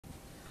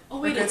Oh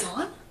wait, it's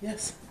on?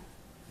 Yes.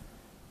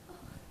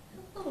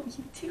 Oh,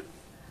 you too.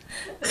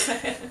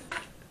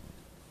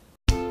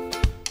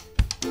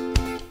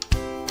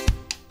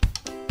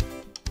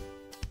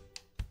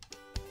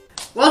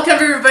 Welcome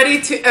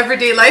everybody to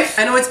Everyday Life.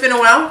 I know it's been a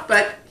while,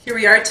 but here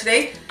we are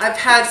today. I've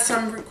had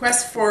some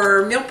requests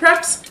for meal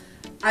preps.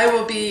 I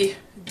will be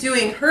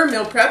doing her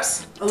meal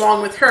preps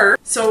along with her.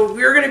 So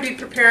we're going to be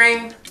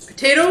preparing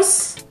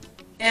potatoes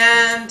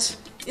and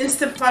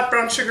Instant Pot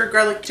brown sugar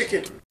garlic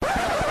chicken.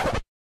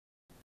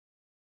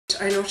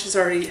 I know she's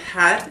already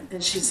had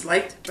and she's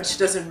liked, but she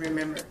doesn't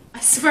remember.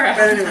 I swear I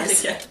haven't had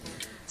it yet.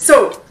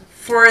 So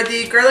for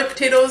the garlic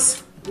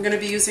potatoes, I'm going to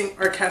be using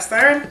our cast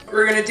iron. What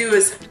we're going to do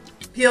is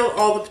peel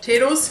all the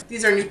potatoes.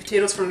 These are new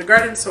potatoes from the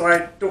garden, so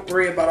I don't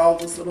worry about all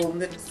those little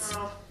nits.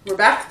 We're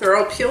back, they're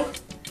all peeled.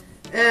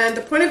 And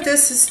the point of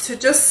this is to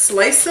just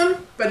slice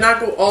them, but not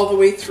go all the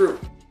way through.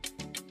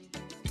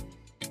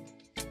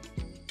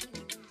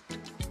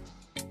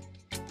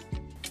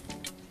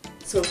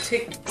 So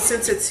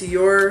since it's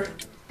your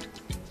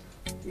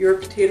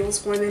potatoes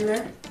going in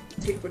there,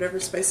 take whatever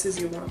spices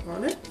you want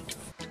on it.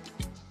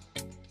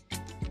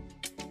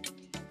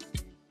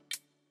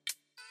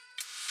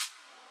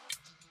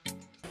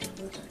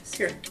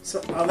 Here,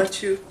 so I'll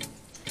let you,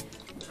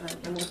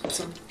 I'm going to put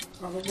some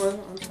olive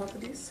oil on top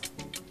of these.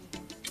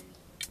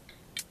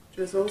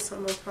 Drizzle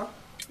some on top.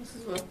 This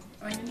is what?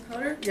 Onion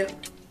powder? Yep.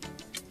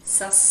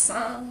 Ça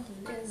sent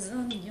les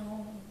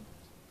oignons.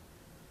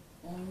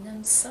 On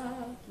aime ça,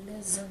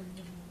 les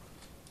oignons.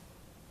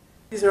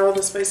 These are all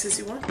the spices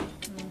you want?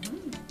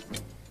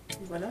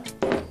 Mm-hmm. Voila.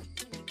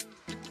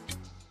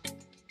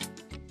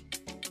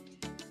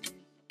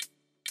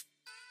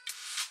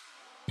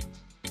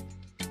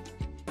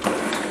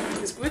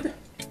 Is good.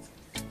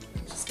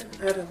 I'm just going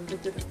to add a little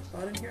bit at the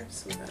bottom here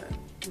so that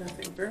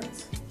nothing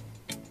burns.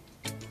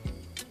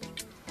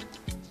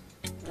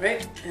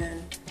 Alright,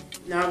 and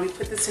now we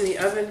put this in the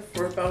oven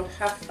for about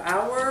half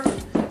hour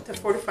to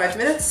 45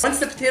 minutes. Once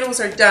the potatoes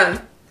are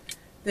done,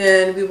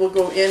 then we will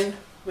go in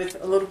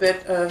with a little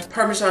bit of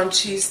Parmesan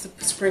cheese to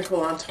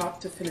sprinkle on top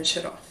to finish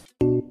it off.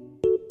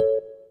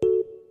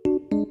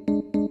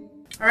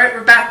 Alright,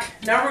 we're back.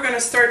 Now we're going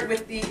to start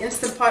with the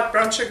Instant Pot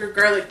brown sugar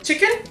garlic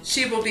chicken.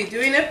 She will be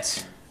doing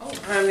it.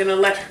 I'm going to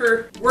let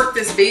her work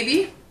this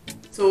baby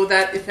so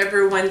that if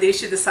ever one day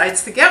she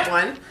decides to get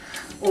one,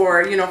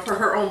 or you know, for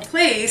her own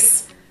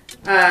place,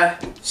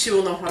 she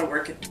will know how to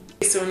work it.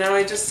 So now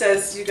it just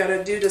says you got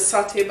to do the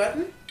saute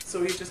button.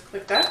 So you just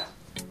click that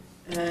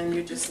and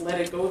you just let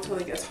it go until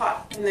it gets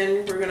hot. And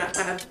then we're going to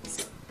add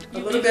a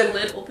little bit. The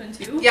lid open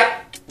too?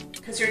 Yeah.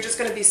 Because you're just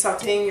going to be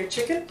sauteing your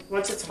chicken.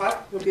 Once it's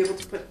hot, you'll be able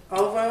to put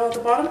olive oil at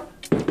the bottom.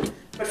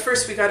 But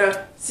first we got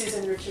to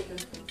season your chicken.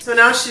 So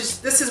now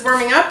this is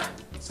warming up.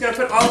 She's going to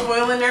put olive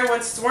oil in there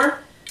once it's warm.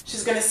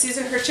 She's going to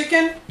season her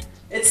chicken.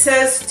 It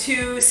says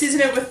to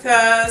season it with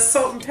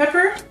salt and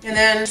pepper. And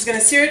then she's going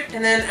to sear it.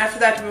 And then after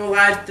that we will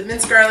add the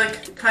minced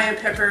garlic, the cayenne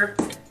pepper,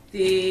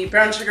 the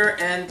brown sugar,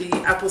 and the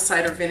apple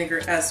cider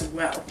vinegar as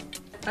well.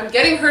 I'm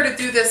getting her to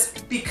do this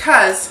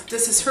because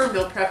this is her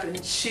meal prep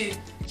and she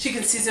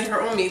can season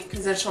her own meat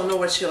because then she'll know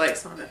what she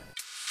likes on it.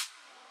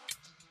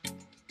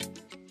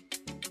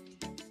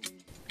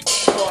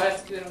 Oh, I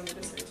have to do it on the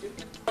other side too.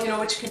 You know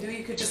what you can do?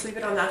 You could just leave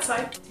it on that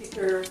side. Take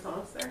your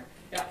tongs there.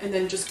 Yeah. And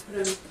then just put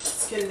them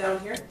skin down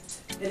here.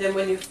 And then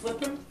when you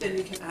flip them, then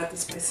you can add the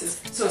spices.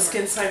 So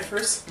skin side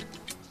first.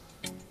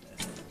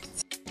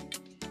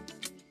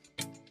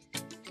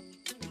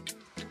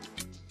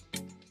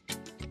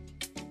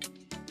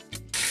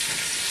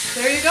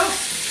 There you go.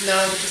 Now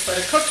we'll just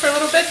let it cook for a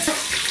little bit.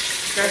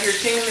 Grab your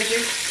king and the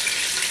jig.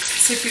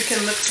 See if you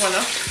can lift one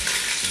up.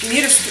 You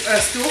need a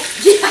stool?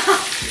 Yeah.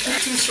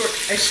 Too short.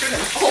 I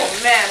shouldn't. Oh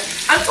man,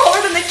 I'm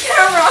taller than the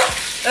camera.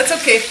 That's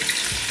okay.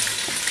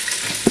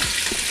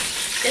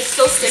 It's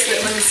still sticky.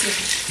 Let me see.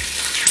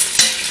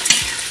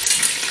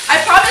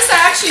 I promise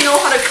I actually know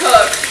how to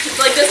cook.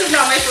 Like, this is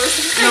not my first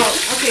time. No,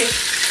 okay.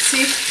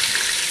 See?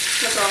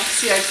 What's wrong?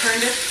 See, I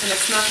turned it and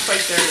it's not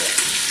quite there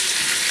yet.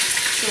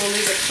 So we'll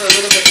leave it for a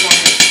little bit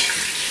longer.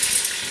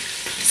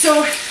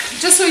 So,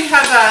 just so you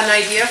have an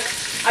idea,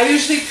 I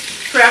usually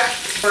prep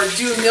or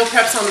do meal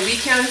preps on the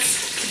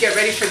weekends to get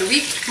ready for the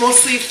week,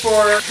 mostly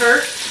for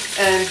her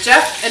and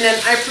Jeff, and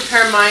then I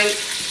prepare mine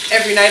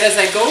every night as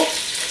I go.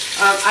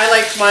 I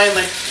like mine,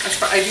 like,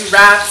 I do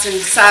wraps and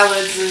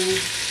salads and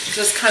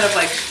just kind of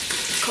like,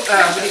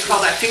 what do you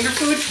call that, finger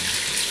food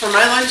for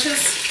my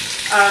lunches.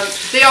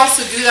 They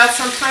also do that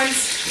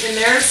sometimes in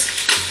theirs.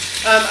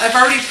 I've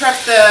already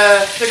prepped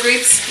the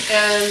grapes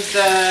and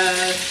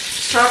the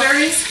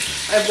strawberries.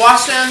 I've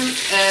washed them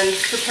and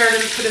prepared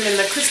them, put them in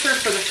the crisper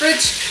for the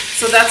fridge.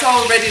 So that's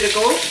all ready to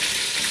go.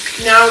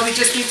 Now we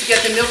just need to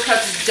get the meal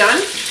preps done.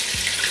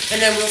 And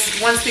then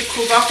once they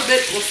cool off a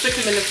bit, we'll stick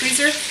them in the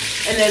freezer.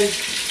 And then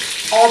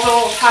all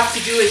they'll have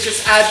to do is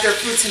just add their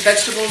fruits and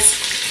vegetables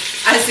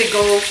as they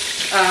go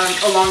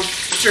along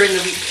during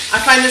the week. I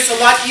find this a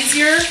lot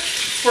easier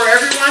for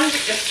everyone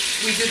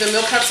if we do the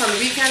meal preps on the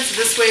weekends.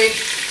 This way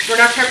we're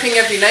not prepping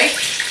every night,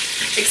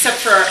 except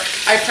for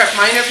I prep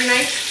mine every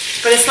night.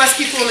 But it's less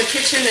people in the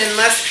kitchen and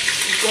less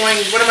going,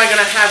 what am I going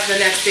to have the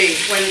next day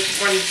when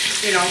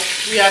you know,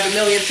 we have a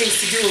million things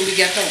to do when we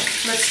get home.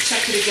 Let's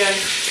check it again.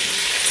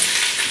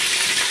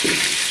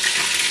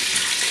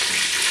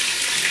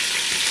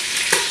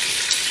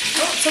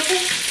 Oh, it's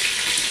okay.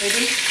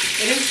 Maybe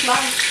it didn't fly.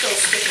 Still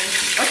sticking.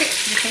 Okay,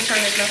 you can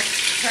turn it now.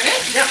 Turn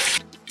it? Yeah.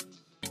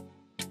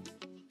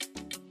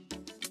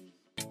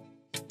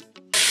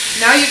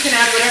 Now you can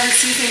add whatever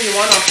seasoning you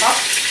want on top.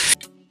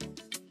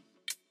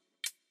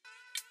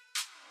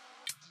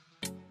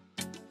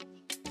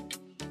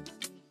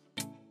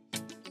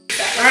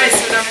 Alright,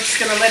 so now we're just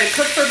going to let it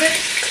cook for a bit.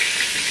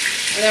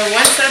 And then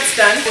once that's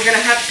done, we're going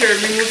to have to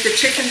remove the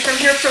chicken from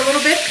here for a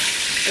little bit.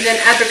 And then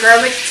add the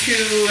garlic to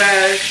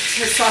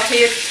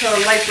saute it to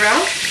a light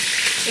brown.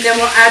 And then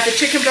we'll add the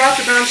chicken broth,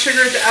 the brown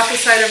sugar, the apple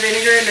cider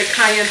vinegar, and the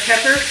cayenne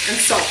pepper, and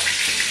salt.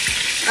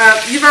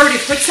 You've already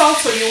put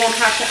salt, so you won't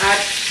have to add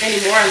any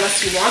more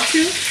unless you want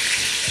to.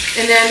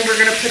 And then we're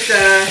going to put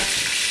the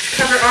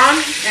cover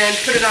on and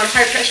put it on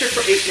high pressure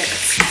for 8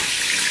 minutes.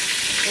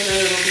 And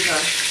then it'll be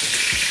done.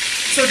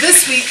 So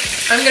this week,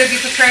 I'm going to be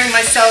preparing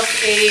myself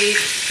a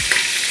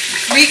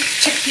Greek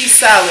chickpea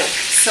salad.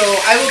 So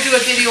I will do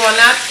a video on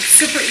that. It's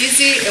super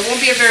easy. It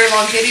won't be a very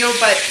long video,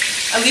 but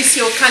at least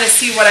you'll kind of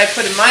see what I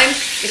put in mine.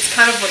 It's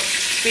kind of what,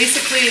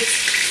 basically,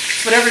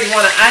 it's whatever you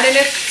want to add in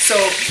it. So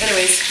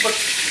anyways, look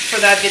for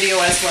that video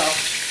as well.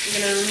 You're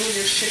going to remove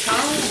your chicken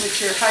with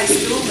your high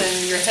stool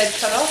and your head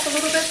cut off a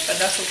little bit, but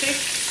that's okay.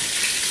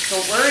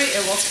 Don't worry,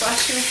 it won't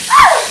splash you.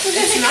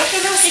 It's not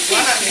going to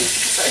splash me.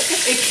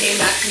 It came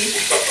at me.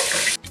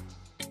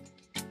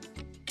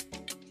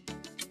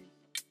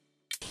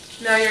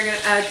 Now you're going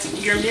to add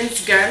your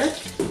minced garlic.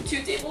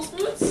 2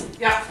 tablespoons?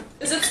 Yeah.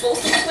 Is it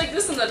supposed to look like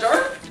this in the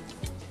dark?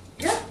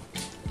 Yeah.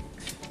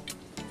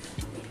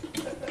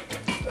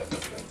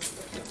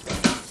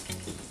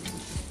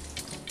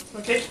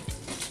 Okay.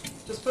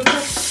 Just put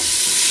this.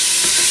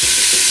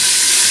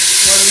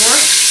 One more.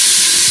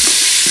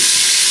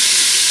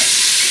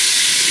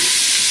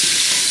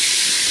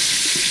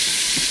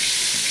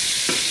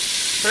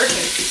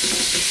 Perfect.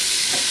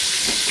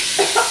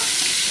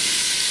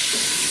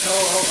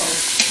 Oh.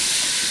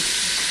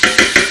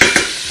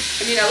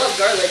 I mean, I love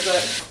garlic,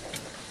 but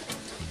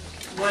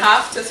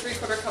 1/2 to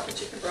 3/4 cup of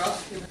chicken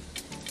broth.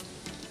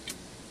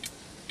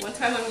 One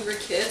time when we were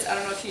kids, I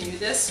don't know if you knew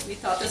this, we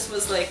thought this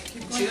was like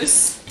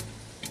juice,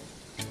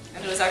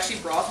 and it was actually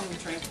broth, and we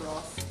drank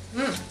broth.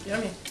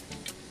 Yummy.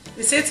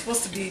 They say it's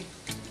supposed to be,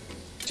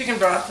 chicken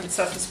broth and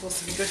stuff is supposed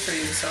to be good for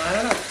you, so I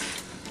don't know.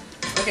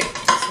 Okay,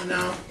 so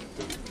now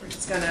we're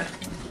just gonna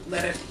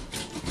let it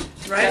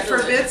ride for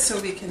a bit so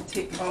we can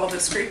take all the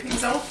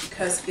scrapings out,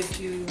 because if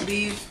you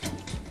leave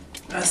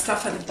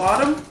stuff at the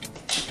bottom,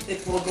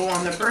 it will go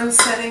on the burn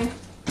setting,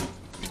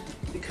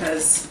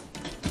 because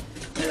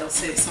it'll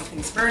say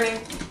something's burning.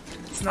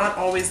 It's not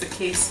always the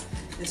case.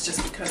 It's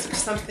just because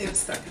there's something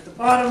stuck at the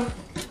bottom.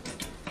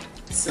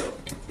 So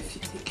if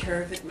you take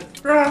care of it with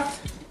the broth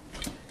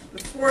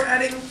before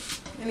adding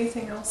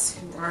anything else,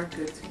 you are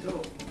good to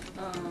go.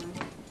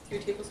 3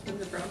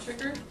 tablespoons of brown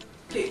sugar.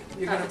 Okay,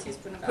 you're Half gonna a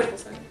teaspoon of apple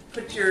cider.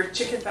 put your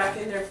chicken back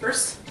in there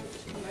first.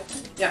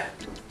 Yeah.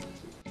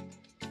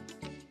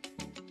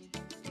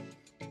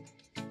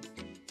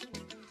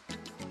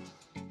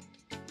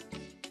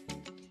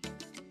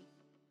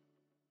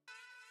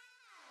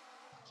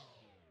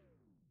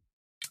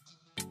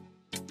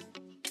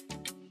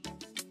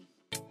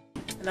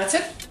 And that's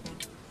it.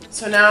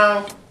 So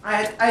now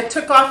I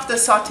took off the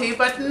saute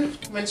button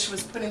when she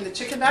was putting the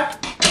chicken back.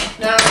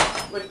 Now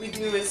what we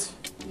do is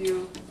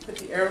you put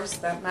the arrows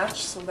that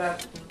match so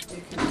that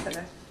you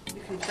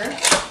can turn.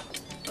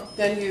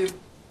 Then you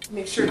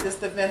make sure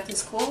the vent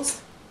is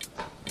closed.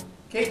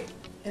 Okay,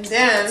 and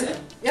then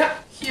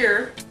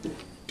here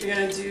you're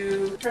gonna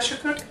do pressure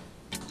cook.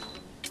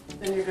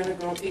 Then you're gonna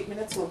go 8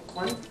 minutes, so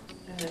 1,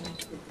 and then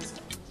take this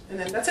out. And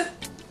then that's it.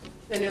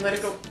 Then you let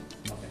it go.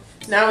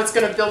 Now it's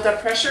going to build up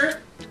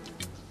pressure,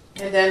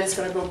 and then it's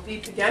going to go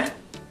beep again,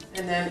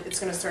 and then it's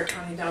going to start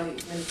counting down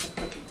 8 minutes of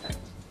cooking time.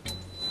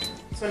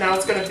 So now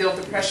it's going to build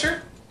the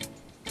pressure.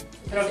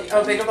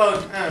 It'll take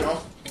about, I don't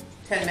know,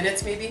 10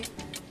 minutes maybe.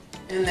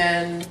 And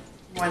then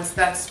once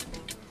that's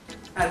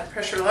at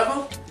pressure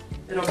level,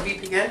 it'll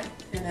beep again,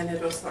 and then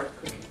it'll start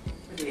cooking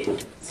for the 8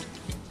 minutes.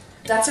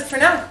 That's it for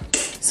now.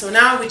 So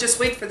now we just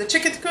wait for the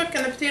chicken to cook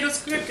and the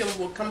potatoes to cook, and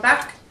we'll come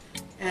back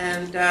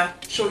and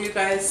show you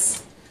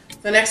guys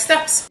the next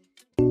steps.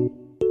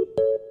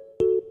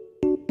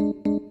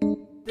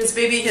 This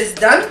baby is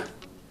done.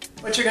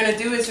 What you're going to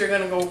do is you're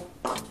going to go,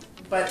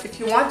 but if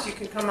you want, you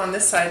can come on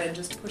this side and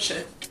just push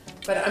it.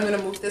 But I'm going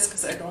to move this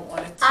because I don't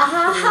want it to be in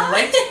the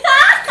light.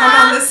 Come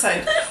on this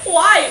side.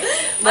 Why?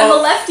 Well, I'm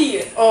a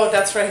lefty. Oh,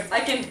 that's right. I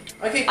can.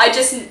 Okay. I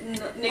just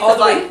nick all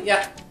the the way. button.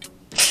 Yeah.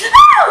 Go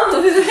all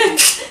the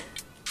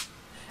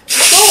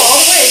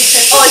way.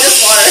 Oh, just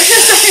water.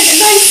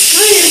 Nice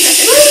scream.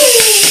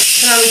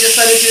 So now we just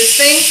let it do its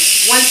thing.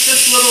 Once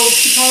this little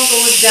piton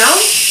goes down,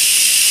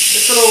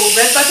 this little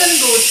red button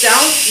goes down,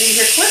 and you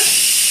hear click,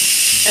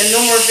 and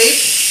no more vape.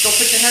 Don't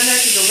put your hand there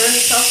because you'll burn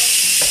yourself.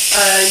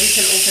 you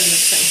can open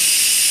this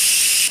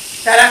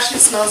thing. That actually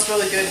smells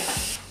really good.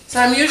 So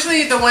I'm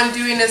usually the one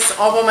doing this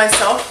all by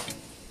myself,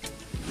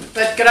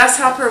 but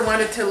Grasshopper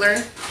wanted to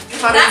learn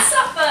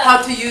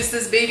how to use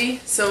this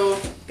baby, so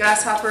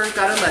Grasshopper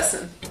got a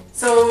lesson.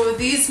 So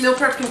these meal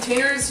prep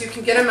containers, you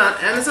can get them on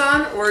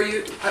Amazon, or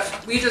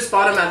we just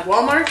bought them at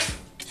Walmart.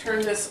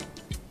 Turn this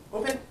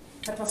open.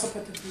 I also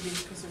put the food in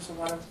because there's a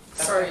lot of...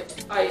 Sorry,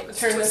 I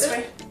turn this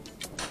way.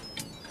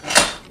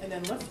 And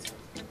then lift.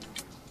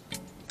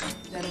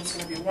 Then it's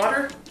going to be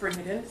water. Bring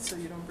it in so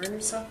you don't burn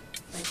yourself.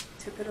 Like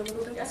tip it a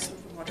little bit so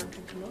the water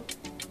can come out.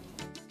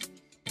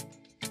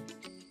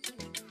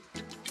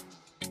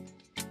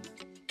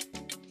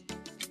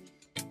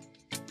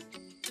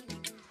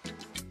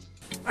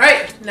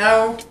 Alright,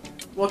 now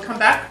we'll come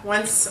back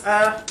once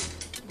the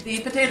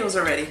potatoes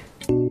are ready.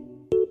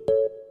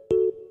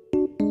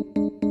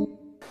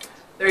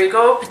 There you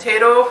go,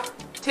 potato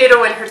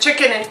and her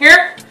chicken in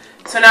here.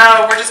 So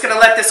now we're just going to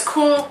let this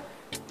cool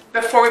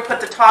before we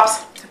put the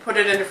tops to put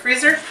it in the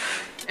freezer.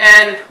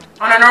 And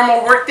on a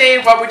normal work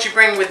day, what would you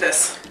bring with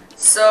this?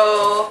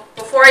 So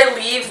before I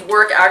leave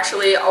work,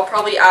 actually, I'll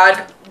probably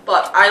add,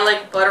 but I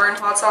like butter and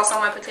hot sauce on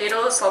my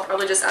potatoes, so I'll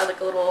probably just add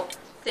like a little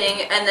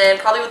thing, and then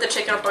probably with the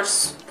chicken, I'll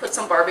just put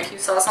some barbecue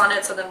sauce on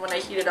it, so then when I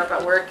heat it up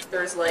at work,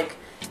 there's like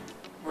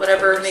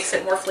whatever makes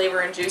it more flavor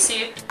and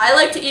juicy. I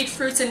like to eat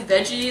fruits and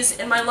veggies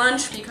in my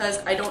lunch because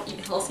I don't eat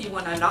healthy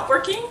when I'm not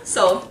working,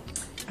 so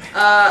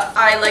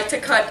I like to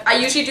cut, I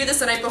usually do this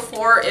the night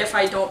before if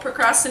I don't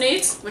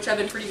procrastinate, which I've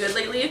been pretty good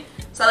lately,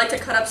 so I like to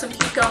cut up some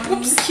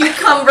cucumbers.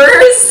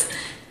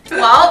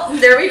 Well,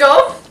 there we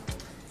go.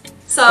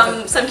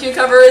 Some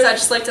cucumbers, I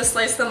just like to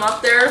slice them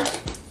up there.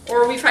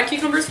 Or we've had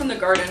cucumbers from the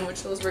garden,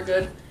 which those were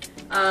good.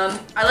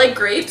 I like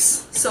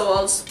grapes,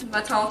 so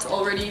my tante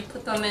already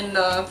put them in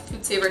the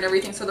food saver and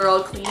everything, so they're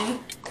all clean,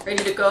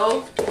 ready to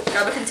go.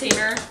 Grab a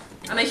container.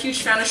 I'm a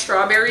huge fan of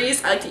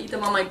strawberries. I like to eat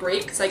them on my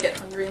break because I get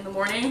hungry in the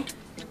morning,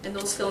 and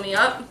those fill me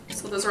up.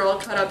 So those are all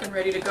cut up and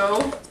ready to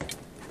go.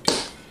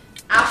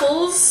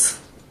 Apples.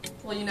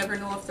 Well, you never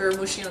know if they're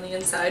mushy on the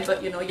inside,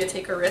 but you know, you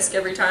take a risk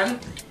every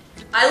time.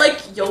 I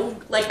like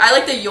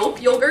the yolk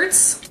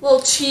yogurts. Little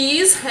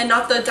cheese, and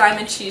not the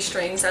diamond cheese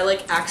strings. I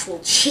like actual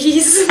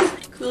cheese.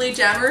 Kool-Aid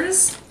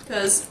jammers,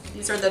 because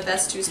these are the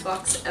best juice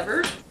box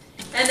ever.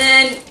 And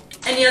then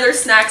any other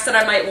snacks that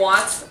I might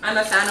want. I'm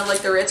a fan of like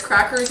the Ritz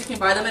crackers. You can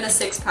buy them in a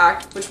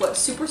 6-pack. Which what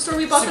Superstore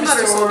we bought them at,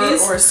 or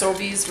Sobeys? Or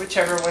Sobeys,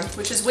 whichever one.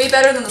 Which is way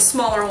better than the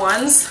smaller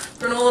ones.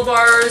 Granola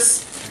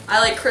bars. I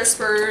like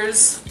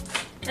Crispers.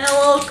 And a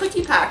little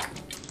cookie pack.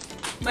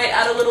 Might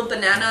add a little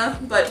banana,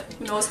 but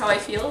who knows how I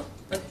feel.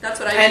 But that's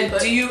what I do. And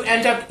do you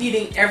end up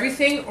eating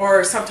everything,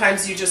 or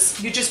sometimes you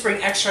just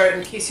bring extra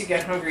in case you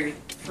get hungry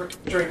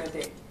during the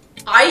day?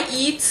 I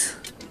eat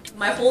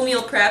my whole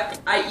meal prep.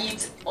 I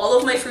eat all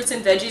of my fruits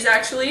and veggies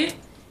actually.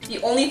 The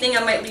only thing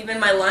I might leave in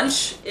my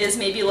lunch is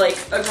maybe like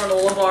a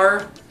granola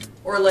bar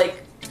or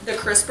like the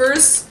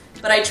Crispers,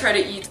 but I try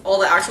to eat all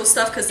the actual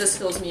stuff because this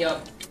fills me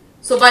up.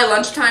 So by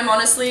lunchtime,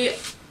 honestly,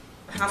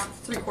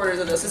 3/4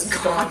 of this is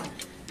gone.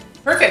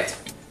 Perfect.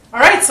 All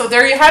right, so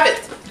there you have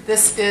it.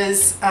 This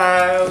is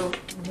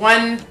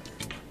one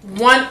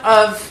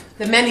of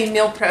the many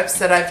meal preps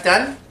that I've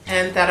done,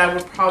 and that I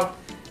will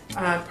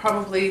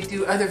probably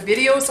do other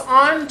videos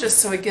on, just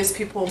so it gives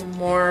people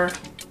more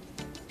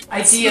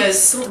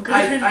ideas. So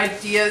good.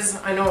 Ideas.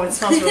 I know it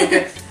smells really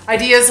good.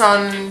 Ideas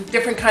on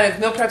different kind of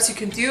meal preps you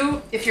can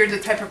do if you're the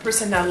type of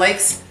person that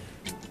likes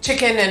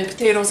chicken and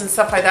potatoes and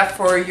stuff like that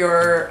for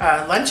your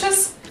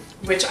lunches,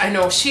 which I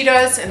know she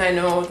does, and I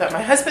know that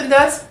my husband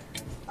does.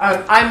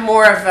 I'm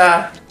more of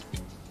a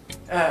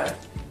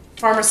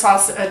farmer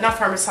sausage, not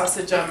farmer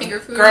sausage, finger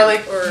food,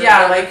 garlic, or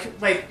yeah,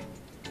 like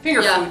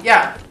finger food,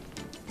 yeah,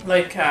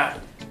 like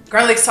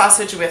garlic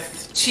sausage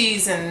with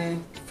cheese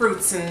and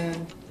fruits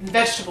and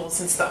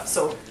vegetables and stuff.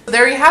 So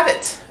there you have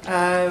it.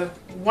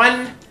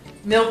 One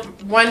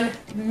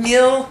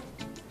meal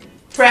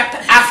prep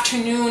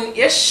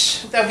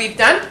afternoon-ish that we've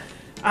done,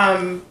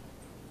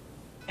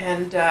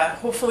 and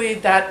hopefully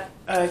that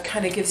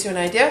kind of gives you an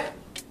idea.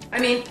 I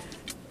mean,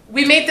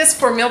 we made this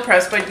for meal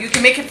preps, but you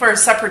can make it for a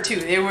supper too.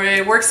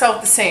 It works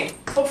out the same.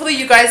 Hopefully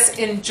you guys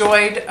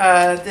enjoyed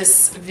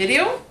this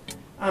video.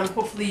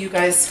 Hopefully you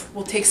guys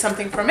will take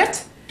something from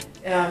it.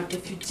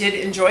 If you did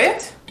enjoy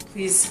it,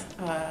 please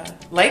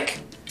like,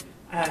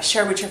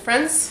 share with your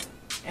friends,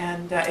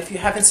 and if you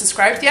haven't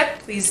subscribed yet,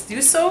 please do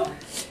so.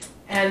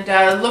 And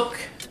look,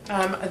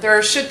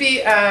 there should be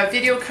a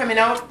video coming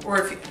out,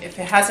 or if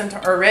it hasn't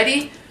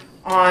already,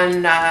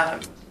 on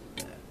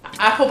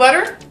apple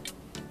butter,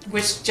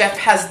 which Jeff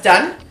has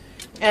done,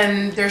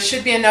 and there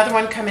should be another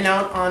one coming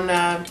out on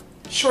a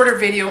shorter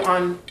video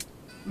on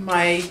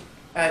my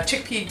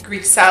chickpea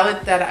Greek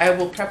salad that I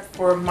will prep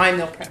for my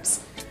meal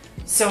preps.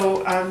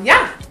 So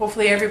yeah,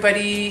 hopefully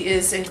everybody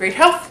is in great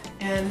health,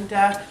 and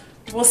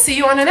we'll see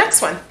you on the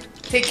next one.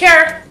 Take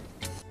care.